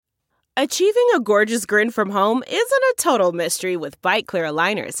Achieving a gorgeous grin from home isn't a total mystery with Byte Clear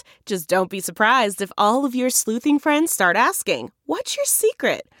aligners. Just don't be surprised if all of your sleuthing friends start asking, "What's your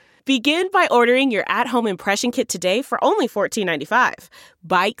secret?" Begin by ordering your at-home impression kit today for only $14.95.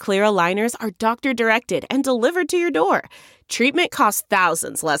 Byte Clear aligners are doctor-directed and delivered to your door. Treatment costs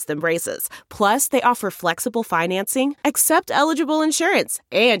thousands less than braces. Plus, they offer flexible financing, accept eligible insurance,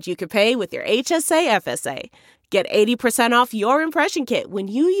 and you can pay with your HSA FSA. Get 80% off your impression kit when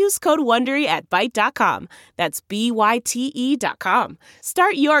you use code WONDERY at Byte.com. That's BYTE.com.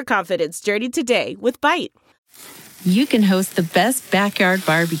 Start your confidence journey today with Byte. You can host the best backyard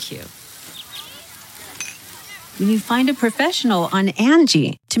barbecue when you find a professional on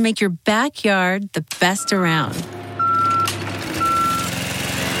Angie to make your backyard the best around.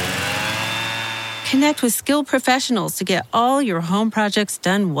 Connect with skilled professionals to get all your home projects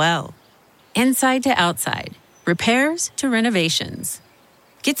done well. Inside to outside, repairs to renovations.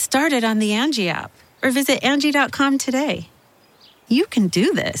 Get started on the Angie app or visit Angie.com today. You can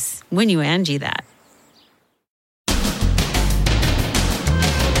do this when you Angie that.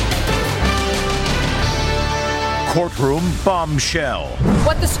 Courtroom bombshell.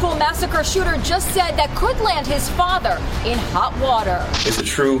 What the school massacre shooter just said that could land his father in hot water. Is it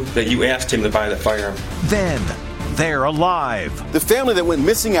true that you asked him to buy the firearm? Then they're alive. The family that went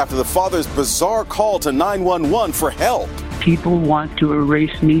missing after the father's bizarre call to 911 for help. People want to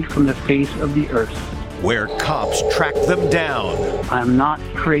erase me from the face of the earth. Where cops track them down. I'm not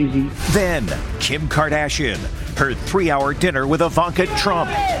crazy. Then Kim Kardashian, her 3-hour dinner with Ivanka Trump,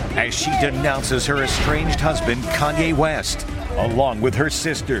 as she denounces her estranged husband Kanye West, along with her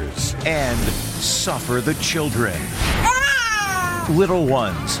sisters, and suffer the children. Little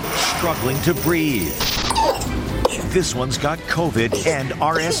ones struggling to breathe. This one's got COVID and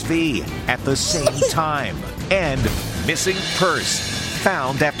RSV at the same time. And missing purse.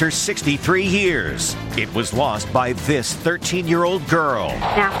 Found after 63 years. It was lost by this 13-year-old girl.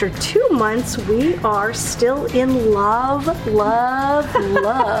 After 2 months, we are still in love.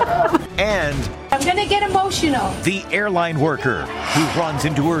 And I'm gonna get emotional. The airline worker who runs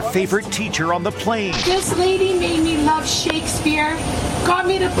into her favorite teacher on the plane. This lady made me love Shakespeare, got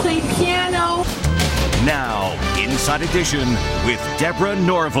me to play piano. Now, Inside Edition with Deborah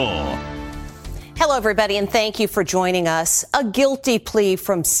Norville. Hello, everybody, and thank you for joining us. A guilty plea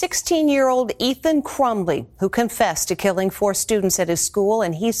from 16-year-old Ethan Crumbley, who confessed to killing 4 students at his school,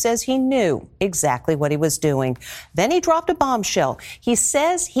 and he says he knew exactly what he was doing. Then he dropped a bombshell. He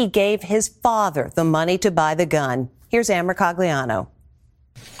says he gave his father the money to buy the gun. Here's Ann Mercogliano.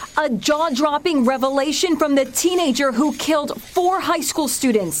 A jaw-dropping revelation from the teenager who killed 4 high school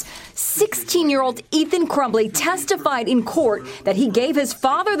students. 16-year-old Ethan Crumbley testified in court that he gave his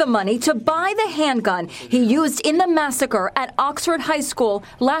father the money to buy the handgun he used in the massacre at Oxford High School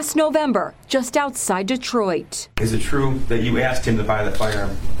last November, just outside Detroit. Is it true that you asked him to buy the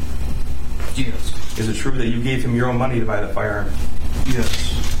firearm? Yes. Is it true that you gave him your own money to buy the firearm? Yes.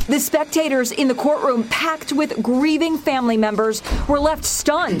 The spectators in the courtroom, packed with grieving family members, were left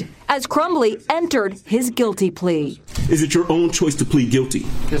stunned as Crumbley entered his guilty plea. Is it your own choice to plead guilty?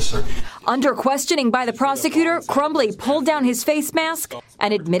 Yes, sir. Under questioning by the prosecutor, Crumbley pulled down his face mask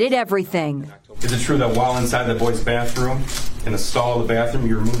and admitted everything. Is it true that while inside the boys' bathroom, in the stall of the bathroom,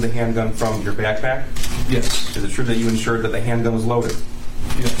 you removed the handgun from your backpack? Yes. Is it true that you ensured that the handgun was loaded?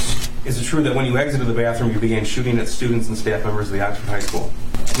 Yes. Is it true that when you exited the bathroom, you began shooting at students and staff members of the Oxford High School?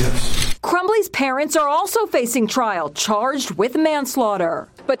 Yes. Crumbley's parents are also facing trial, charged with manslaughter.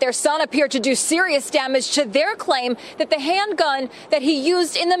 But their son appeared to do serious damage to their claim that the handgun that he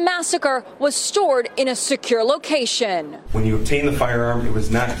used in the massacre was stored in a secure location. When you obtained the firearm, it was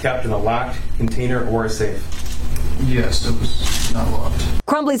not kept in a locked container or a safe? Yes, it was not locked.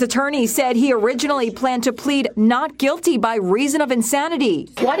 Crumbley's attorney said he originally planned to plead not guilty by reason of insanity.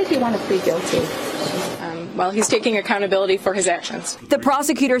 Why did he want to plead guilty? Well, he's taking accountability for his actions. The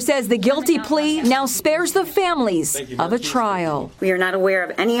prosecutor says the guilty plea now spares the families of a trial. We are not aware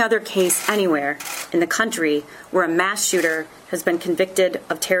of any other case anywhere in the country where a mass shooter has been convicted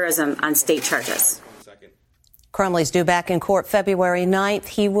of terrorism on state charges. Crumbley's due back in court February 9th.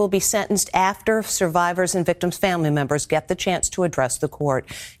 He will be sentenced after survivors and victims' family members get the chance to address the court.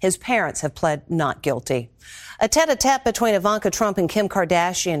 His parents have pled not guilty. A tete-a-tete between Ivanka Trump and Kim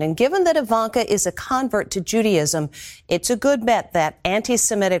Kardashian. And given that Ivanka is a convert to Judaism, it's a good bet that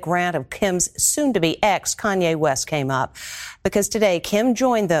anti-Semitic rant of Kim's soon-to-be ex, Kanye West, came up. Because today, Kim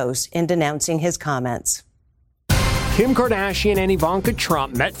joined those in denouncing his comments. Kim Kardashian and Ivanka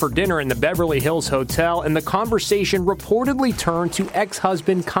Trump met for dinner in the Beverly Hills Hotel, and the conversation reportedly turned to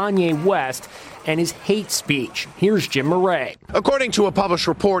ex-husband Kanye West and his hate speech. Here's Jim Murray. According to a published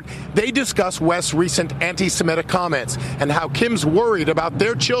report, they discuss West's recent anti-Semitic comments and how Kim's worried about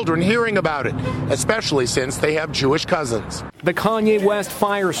their children hearing about it, especially since they have Jewish cousins. The Kanye West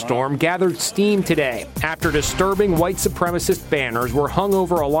firestorm gathered steam today after disturbing white supremacist banners were hung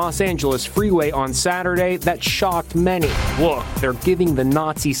over a Los Angeles freeway on Saturday that shocked many. Look, they're giving the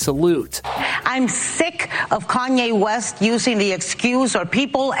Nazi salute. I'm sick of Kanye West using the excuse or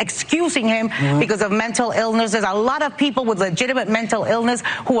people excusing him because of mental illness. There's a lot of people with legitimate mental illness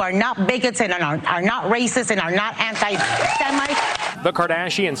who are not bigots and are not racist and are not anti-Semites. The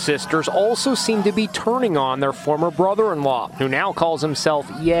Kardashian sisters also seem to be turning on their former brother-in-law, who now calls himself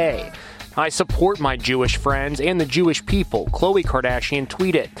Ye. I support my Jewish friends and the Jewish people, Khloe Kardashian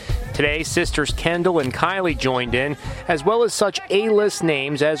tweeted. Today, sisters Kendall and Kylie joined in, as well as such A-list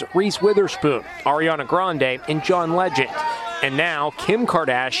names as Reese Witherspoon, Ariana Grande, and John Legend. And now, Kim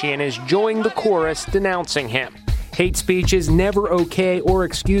Kardashian is joining the chorus denouncing him. Hate speech is never okay or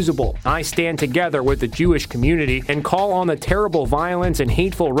excusable. I stand together with the Jewish community and call on the terrible violence and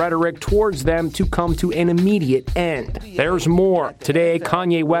hateful rhetoric towards them to come to an immediate end. There's more. Today,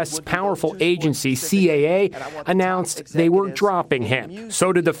 Kanye West's powerful agency, CAA, announced they were dropping him.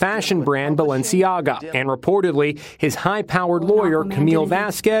 So did the fashion brand Balenciaga, and reportedly, his high-powered lawyer, Camille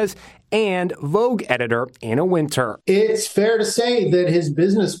Vasquez, and Vogue editor Anna Winter. It's fair to say that his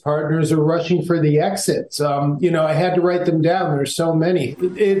business partners are rushing for the exits. I had to write them down. There's so many.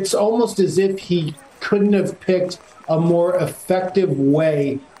 It's almost as if he couldn't have picked a more effective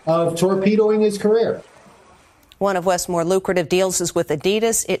way of torpedoing his career. One of West's more lucrative deals is with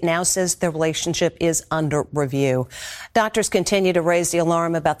Adidas. It now says the relationship is under review. Doctors continue to raise the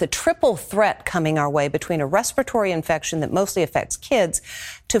alarm about the triple threat coming our way between a respiratory infection that mostly affects kids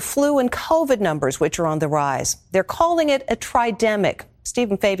to flu and COVID numbers, which are on the rise. They're calling it a tridemic.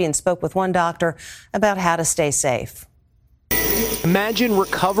 Stephen Fabian spoke with one doctor about how to stay safe. Imagine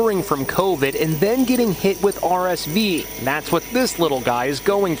recovering from COVID and then getting hit with RSV. That's what this little guy is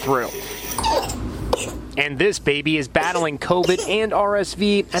going through. And this baby is battling COVID and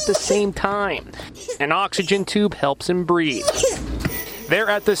RSV at the same time. An oxygen tube helps him breathe. They're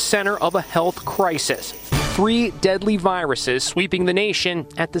at the center of a health crisis. 3 deadly viruses sweeping the nation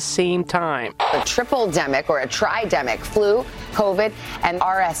at the same time. A triple-demic or a tridemic, flu, COVID, and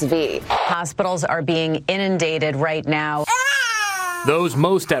RSV. Hospitals are being inundated right now. Those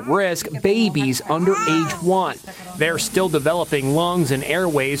most at risk, babies under age 1. They're still developing lungs and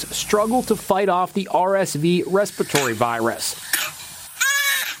airways, struggle to fight off the RSV respiratory virus.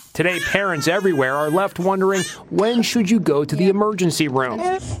 Today, parents everywhere are left wondering, when should you go to the emergency room?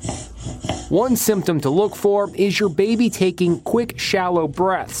 One symptom to look for is your baby taking quick, shallow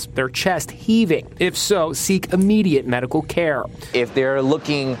breaths, their chest heaving. If so, seek immediate medical care. If they're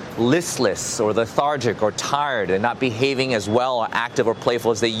looking listless or lethargic or tired and not behaving as well or active or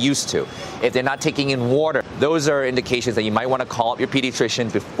playful as they used to, if they're not taking in water, those are indications that you might want to call up your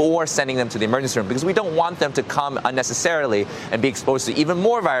pediatrician before sending them to the emergency room, because we don't want them to come unnecessarily and be exposed to even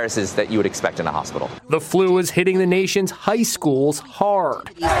more viruses that you would expect in a hospital. The flu is hitting the nation's high schools hard.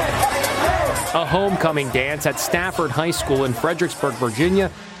 A homecoming dance at Stafford High School in Fredericksburg,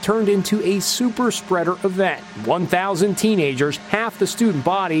 Virginia, turned into a super spreader event. 1,000 teenagers, half the student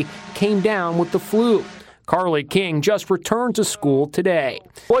body, came down with the flu. Carly King just returned to school today.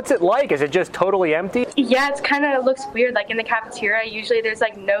 What's it like? Is it just totally empty? Yeah, it's kind of looks weird. Like in the cafeteria, usually there's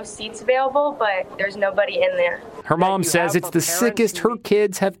like no seats available, but there's nobody in there. Her mom says it's the sickest her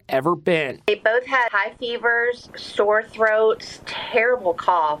kids have ever been. They both had high fevers, sore throats, terrible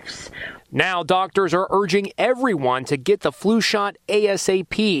coughs. Now doctors are urging everyone to get the flu shot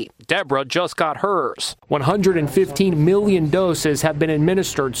ASAP. Deborah just got hers. 115 million doses have been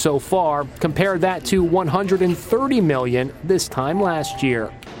administered so far. Compare that to 130 million this time last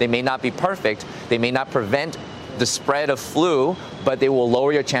year. They may not be perfect. They may not prevent the spread of flu, but they will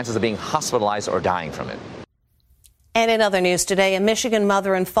lower your chances of being hospitalized or dying from it. And in other news today, a Michigan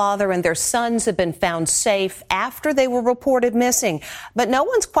mother and father and their sons have been found safe after they were reported missing. But no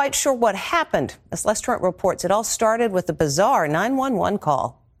one's quite sure what happened. As Les Trent reports, it all started with a bizarre 911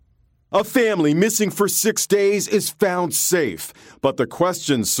 call. A family missing for 6 days is found safe, but the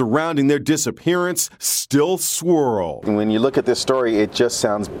questions surrounding their disappearance still swirl. When you look at this story, it just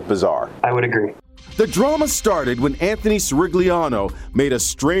sounds bizarre. I would agree. The drama started when Anthony Sirigliano made a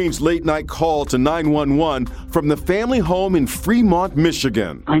strange late-night call to 911 from the family home in Fremont,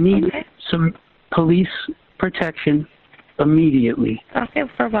 Michigan. I need some police protection immediately. Okay,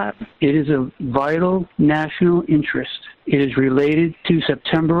 for what? It is of vital national interest It is related to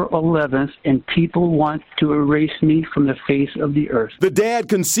September 11th, and people want to erase me from the face of the earth. The dad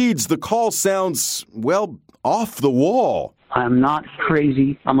concedes the call sounds, well, off the wall. I'm not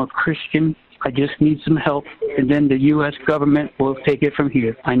crazy. I'm a Christian. I just need some help, and then the U.S. government will take it from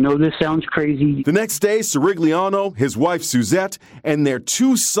here. I know this sounds crazy. The next day, Sirigliano, his wife Suzette, and their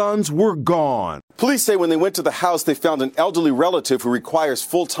 2 sons were gone. Police say when they went to the house, they found an elderly relative who requires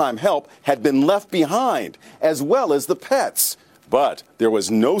full-time help had been left behind, as well as the pets. But there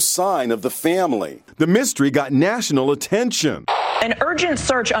was no sign of the family. The mystery got national attention. An urgent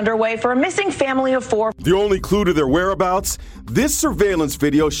search underway for a missing family of 4. The only clue to their whereabouts? This surveillance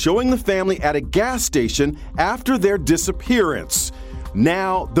video showing the family at a gas station after their disappearance.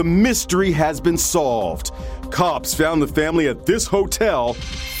 Now, the mystery has been solved. Cops found the family at this hotel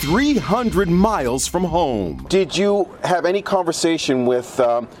 300 miles from home. Did you have any conversation with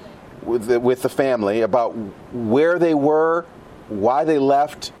the family about where they were, why they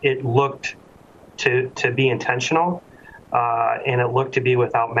left? It looked to be intentional. And it looked to be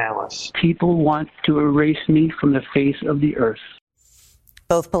without malice. People want to erase me from the face of the earth.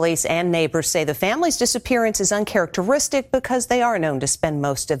 Both police and neighbors say the family's disappearance is uncharacteristic because they are known to spend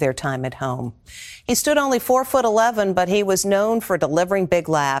most of their time at home. He stood only 4'11", but he was known for delivering big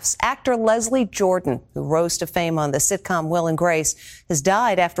laughs. Actor Leslie Jordan, who rose to fame on the sitcom Will and Grace, has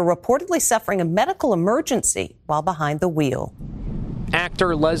died after reportedly suffering a medical emergency while behind the wheel.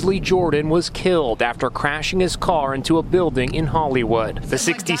 Actor Leslie Jordan was killed after crashing his car into a building in Hollywood. The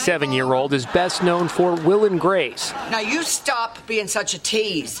 67-year-old is best known for Will and Grace. Now you stop being such a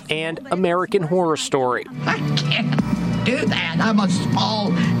tease. And American Horror Story. I can't do that. I'm a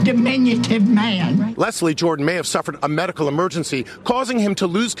small, diminutive man. Leslie Jordan may have suffered a medical emergency, causing him to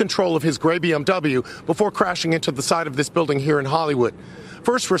lose control of his gray BMW before crashing into the side of this building here in Hollywood.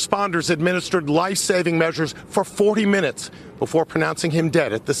 First responders administered life-saving measures for 40 minutes before pronouncing him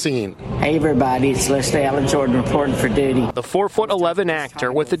dead at the scene. Hey everybody, it's Leslie Allen Jordan reporting for duty. The 4'11"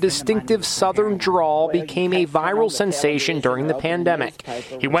 actor with a distinctive southern drawl became a viral sensation during the pandemic.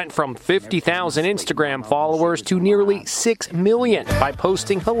 He went from 50,000 Instagram followers to nearly 6 million by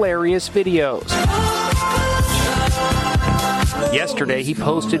posting hilarious videos. Yesterday, he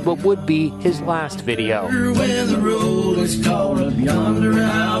posted what would be his last video.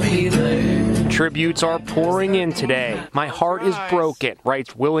 Tributes are pouring in today. My heart is broken,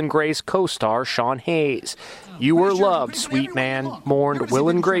 writes Will and Grace co-star Sean Hayes. You were loved, sweet man, mourned Will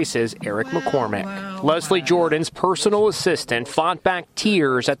and Grace's Eric McCormick. Leslie Jordan's personal assistant fought back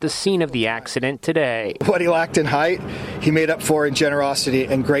tears at the scene of the accident today. What he lacked in height, he made up for in generosity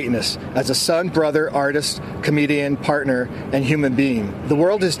and greatness as a son, brother, artist, comedian, partner, and human being. The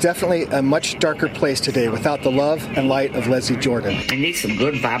world is definitely a much darker place today without the love and light of Leslie Jordan. We need some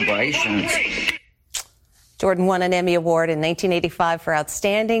good vibrations. Jordan won an Emmy Award in 1985 for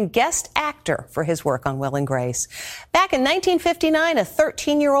Outstanding Guest Actor for his work on Will and Grace. Back in 1959, a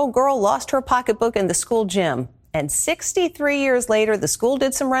 13-year-old girl lost her pocketbook in the school gym. And 63 years later, the school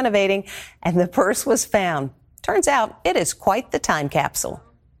did some renovating, and the purse was found. Turns out, it is quite the time capsule.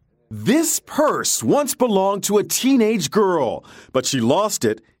 This purse once belonged to a teenage girl, but she lost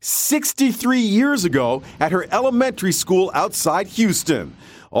it 63 years ago at her elementary school outside Houston.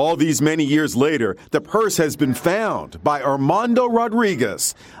 All these many years later, the purse has been found by Armando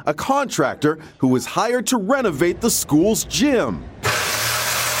Rodriguez, a contractor who was hired to renovate the school's gym.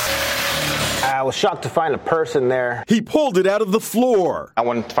 I was shocked to find a purse in there. He pulled it out of the floor. I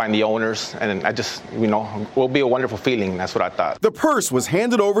wanted to find the owners, and I just, it will be a wonderful feeling. That's what I thought. The purse was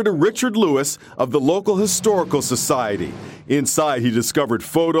handed over to Richard Lewis of the local historical society. Inside, he discovered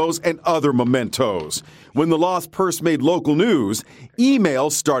photos and other mementos. When the lost purse made local news,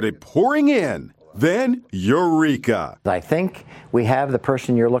 emails started pouring in. Then, eureka. I think we have the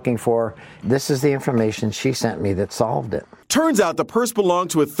person you're looking for. This is the information she sent me that solved it. Turns out the purse belonged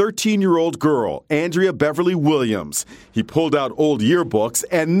to a 13-year-old girl, Andrea Beverly Williams. He pulled out old yearbooks,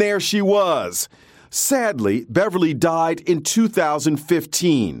 and there she was. Sadly, Beverly died in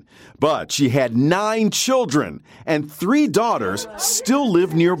 2015, but she had 9 children, and 3 daughters still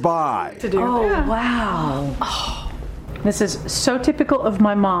live nearby. Oh, wow. Oh. This is so typical of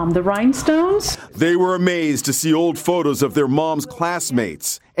my mom. The rhinestones? They were amazed to see old photos of their mom's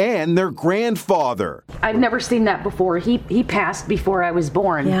classmates and their grandfather. I've never seen that before. He passed before I was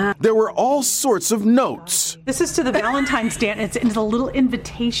born. Yeah. There were all sorts of notes. This is to the Valentine's Day, and it's a little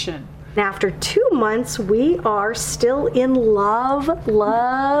invitation. After 2 months, we are still in love.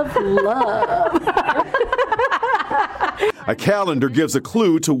 A calendar gives a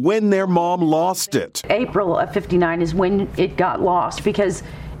clue to when their mom lost it. April of 59 is when it got lost because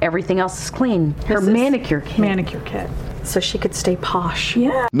everything else is clean. Her manicure kit. so she could stay posh.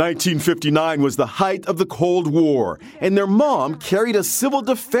 Yeah. 1959 was the height of the Cold War, and their mom carried a civil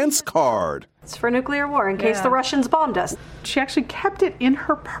defense card. It's for nuclear war in case the Russians bombed us. She actually kept it in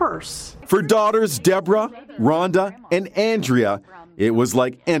her purse. For daughters Deborah, Rhonda, and Andrea, it was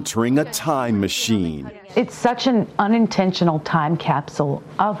like entering a time machine. It's such an unintentional time capsule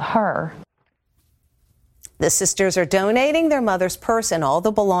of her. The sisters are donating their mother's purse and all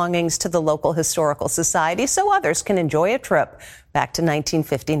the belongings to the local historical society so others can enjoy a trip back to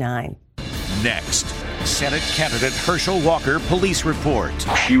 1959. Next, Senate candidate Herschel Walker police report.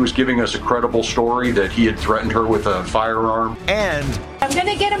 She was giving us a credible story that he had threatened her with a firearm. And I'm going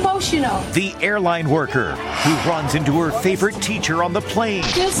to get emotional. The airline worker who runs into her favorite teacher on the plane.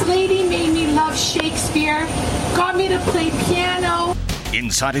 This lady made me love Shakespeare, got me to play piano.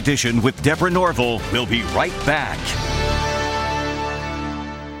 Inside Edition with Deborah Norville. We'll be right back.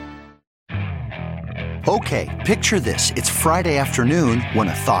 Okay, picture this. It's Friday afternoon when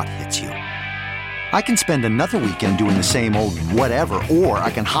a thought hits you. I can spend another weekend doing the same old whatever, or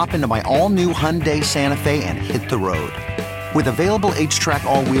I can hop into my all-new Hyundai Santa Fe and hit the road. With available H-Track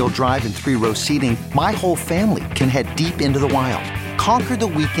all-wheel drive and 3-row seating, my whole family can head deep into the wild. Conquer the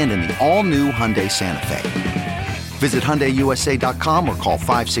weekend in the all-new Hyundai Santa Fe. Visit HyundaiUSA.com or call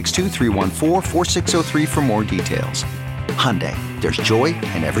 562-314-4603 for more details. Hyundai, there's joy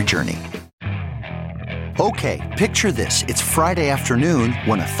in every journey. Okay, picture this. It's Friday afternoon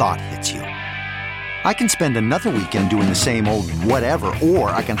when a thought hits you. I can spend another weekend doing the same old whatever, or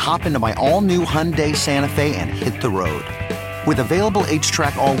I can hop into my all-new Hyundai Santa Fe and hit the road. With available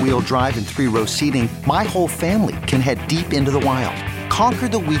H-Track all-wheel drive and 3-row seating, my whole family can head deep into the wild. Conquer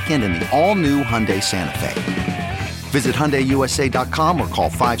the weekend in the all-new Hyundai Santa Fe. Visit HyundaiUSA.com or call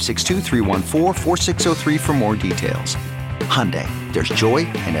 562-314-4603 for more details. Hyundai, there's joy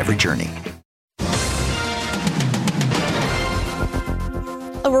in every journey.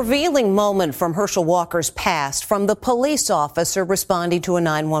 A revealing moment from Herschel Walker's past from the police officer responding to a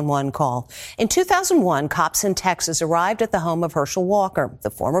 911 call. In 2001, cops in Texas arrived at the home of Herschel Walker, the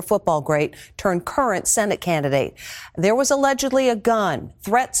former football great turned current Senate candidate. There was allegedly a gun,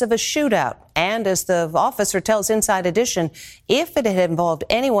 threats of a shootout, and as the officer tells Inside Edition, if it had involved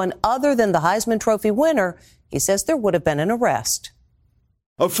anyone other than the Heisman Trophy winner, he says there would have been an arrest.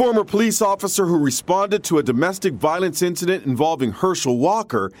 A former police officer who responded to a domestic violence incident involving Herschel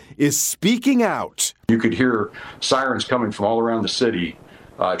Walker is speaking out. You could hear sirens coming from all around the city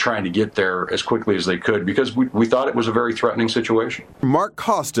trying to get there as quickly as they could because we thought it was a very threatening situation. Mark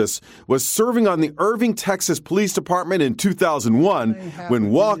Costas was serving on the Irving, Texas Police Department in 2001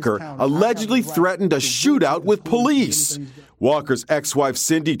 when Walker allegedly threatened a shootout with police. Walker's ex-wife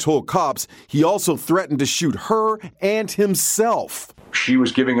Cindy told cops he also threatened to shoot her and himself. She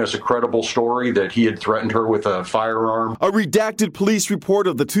was giving us a credible story that he had threatened her with a firearm. A redacted police report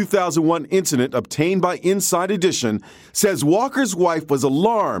of the 2001 incident obtained by Inside Edition says Walker's wife was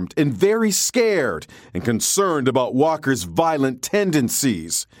alarmed and very scared and concerned about Walker's violent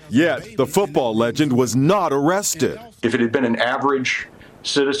tendencies. Yet, the football legend was not arrested. If it had been an average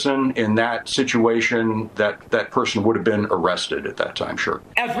citizen in that situation, that person would have been arrested at that time, sure.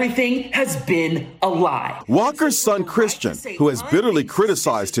 Everything has been a lie. Walker's son, Christian, who has bitterly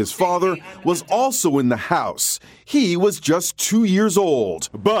criticized his father, was also in the house. He was just 2 years old.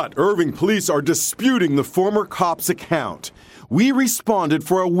 But Irving police are disputing the former cop's account. We responded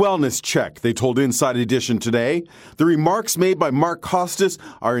for a wellness check, they told Inside Edition today. The remarks made by Mark Costas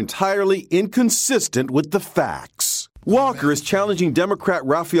are entirely inconsistent with the facts. Walker is challenging Democrat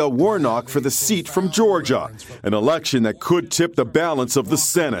Raphael Warnock for the seat from Georgia, an election that could tip the balance of the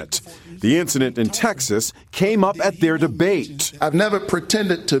Senate. The incident in Texas came up at their debate. I've never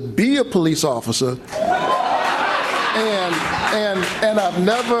pretended to be a police officer, and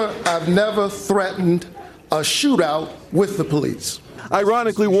I've never threatened a shootout with the police.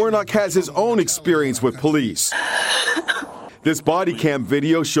 Ironically, Warnock has his own experience with police. This body cam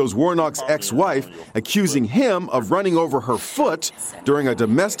video shows Warnock's ex-wife accusing him of running over her foot during a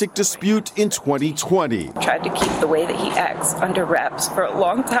domestic dispute in 2020. Tried to keep the way that he acts under wraps for a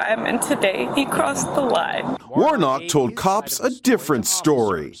long time, and today he crossed the line. Warnock told cops a different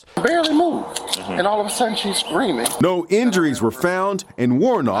story. Barely moved, and all of a sudden she's screaming. No injuries were found, and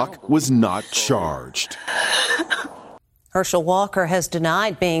Warnock was not charged. Herschel Walker has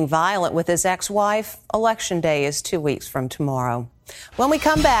denied being violent with his ex-wife. Election Day is 2 weeks from tomorrow. When we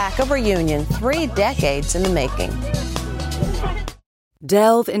come back, a reunion 3 decades in the making.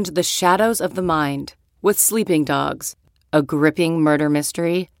 Delve into the shadows of the mind with Sleeping Dogs, a gripping murder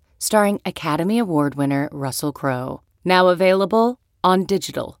mystery starring Academy Award winner Russell Crowe. Now available on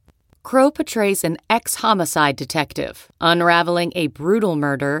digital. Crowe portrays an ex-homicide detective, unraveling a brutal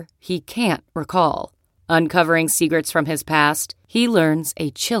murder he can't recall. Uncovering secrets from his past, he learns a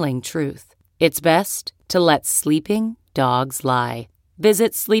chilling truth. It's best to let sleeping dogs lie.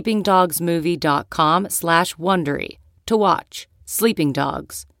 Visit sleepingdogsmovie.com/Wondery to watch Sleeping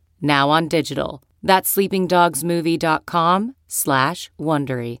Dogs, now on digital. That's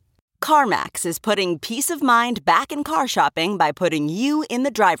sleepingdogsmovie.com/Wondery. CarMax is putting peace of mind back in car shopping by putting you in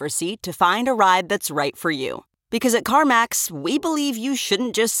the driver's seat to find a ride that's right for you. Because at CarMax, we believe you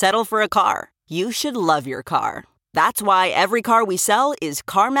shouldn't just settle for a car. You should love your car. That's why every car we sell is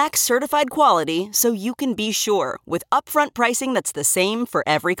CarMax certified quality, so you can be sure with upfront pricing that's the same for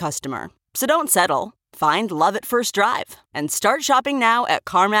every customer. So don't settle. Find love at first drive and start shopping now at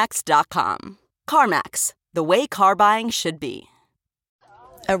CarMax.com. CarMax, the way car buying should be.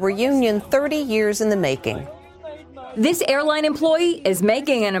 A reunion 30 years in the making. This airline employee is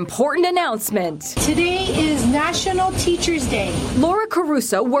making an important announcement. Today is National Teachers Day. Laura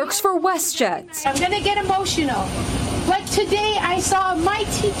Caruso works for WestJet. I'm going to get emotional. But today I saw my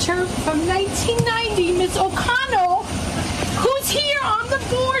teacher from 1990, Miss O'Connell, who's here on the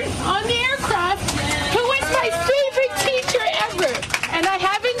board on the aircraft, who was my favorite teacher ever. And I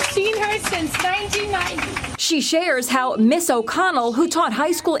haven't seen her since 1990. She shares how Miss O'Connell, who taught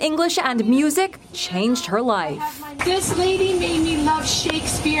high school English and music, changed her life. This lady made me love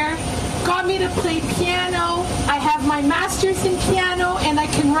Shakespeare, got me to play piano. I have my master's in piano and I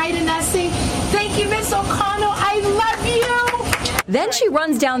can write an essay. Thank you, Miss O'Connell. I love you. Then she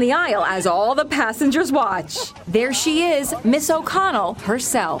runs down the aisle as all the passengers watch. There she is, Miss O'Connell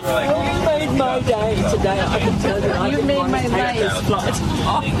herself. You made my day today. I can tell you. You made my life.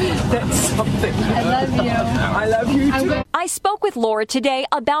 That's something. I love you. I love you too. I spoke with Laura today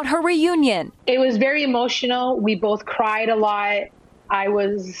about her reunion. It was very emotional. We both cried a lot. I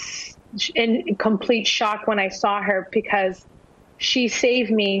was in complete shock when I saw her because she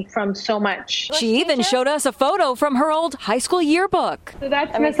saved me from so much. She even showed us a photo from her old high school yearbook. So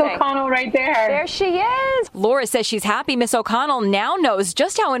that's Miss O'Connell right there. There she is. Laura says she's happy Miss O'Connell now knows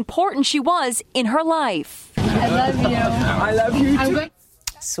just how important she was in her life. I love you. I love you too.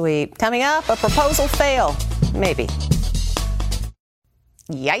 Sweet. Coming up, a proposal fail. Maybe.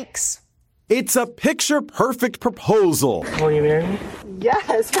 Yikes. It's a picture-perfect proposal. Will you marry me?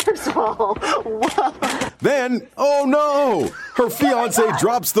 Yes, first of all. Whoa. Then, oh no! Her fiancé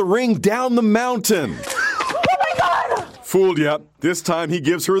drops the ring down the mountain. Oh my God! Fooled ya. This time he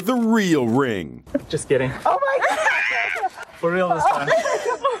gives her the real ring. Just kidding. Oh my God! For real this time.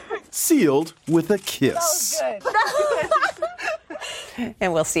 Sealed with a kiss. Oh, good.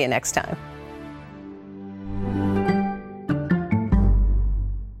 And we'll see you next time.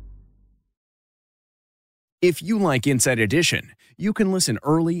 If you like Inside Edition, you can listen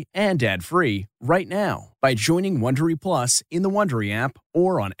early and ad-free right now by joining Wondery Plus in the Wondery app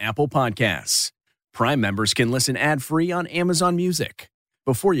or on Apple Podcasts. Prime members can listen ad-free on Amazon Music.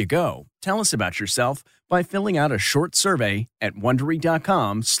 Before you go, tell us about yourself by filling out a short survey at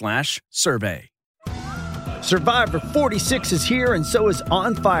Wondery.com/survey. Survivor 46 is here, and so is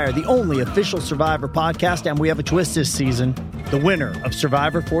On Fire, the only official Survivor podcast, and we have a twist this season. The winner of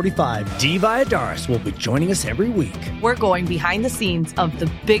Survivor 45, Dee Valladares, will be joining us every week. We're going behind the scenes of the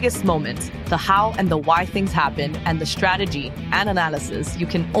biggest moments, the how and the why things happen, and the strategy and analysis you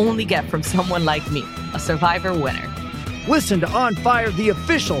can only get from someone like me, a Survivor winner. Listen to On Fire, the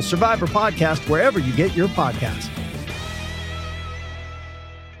official Survivor podcast, wherever you get your podcasts.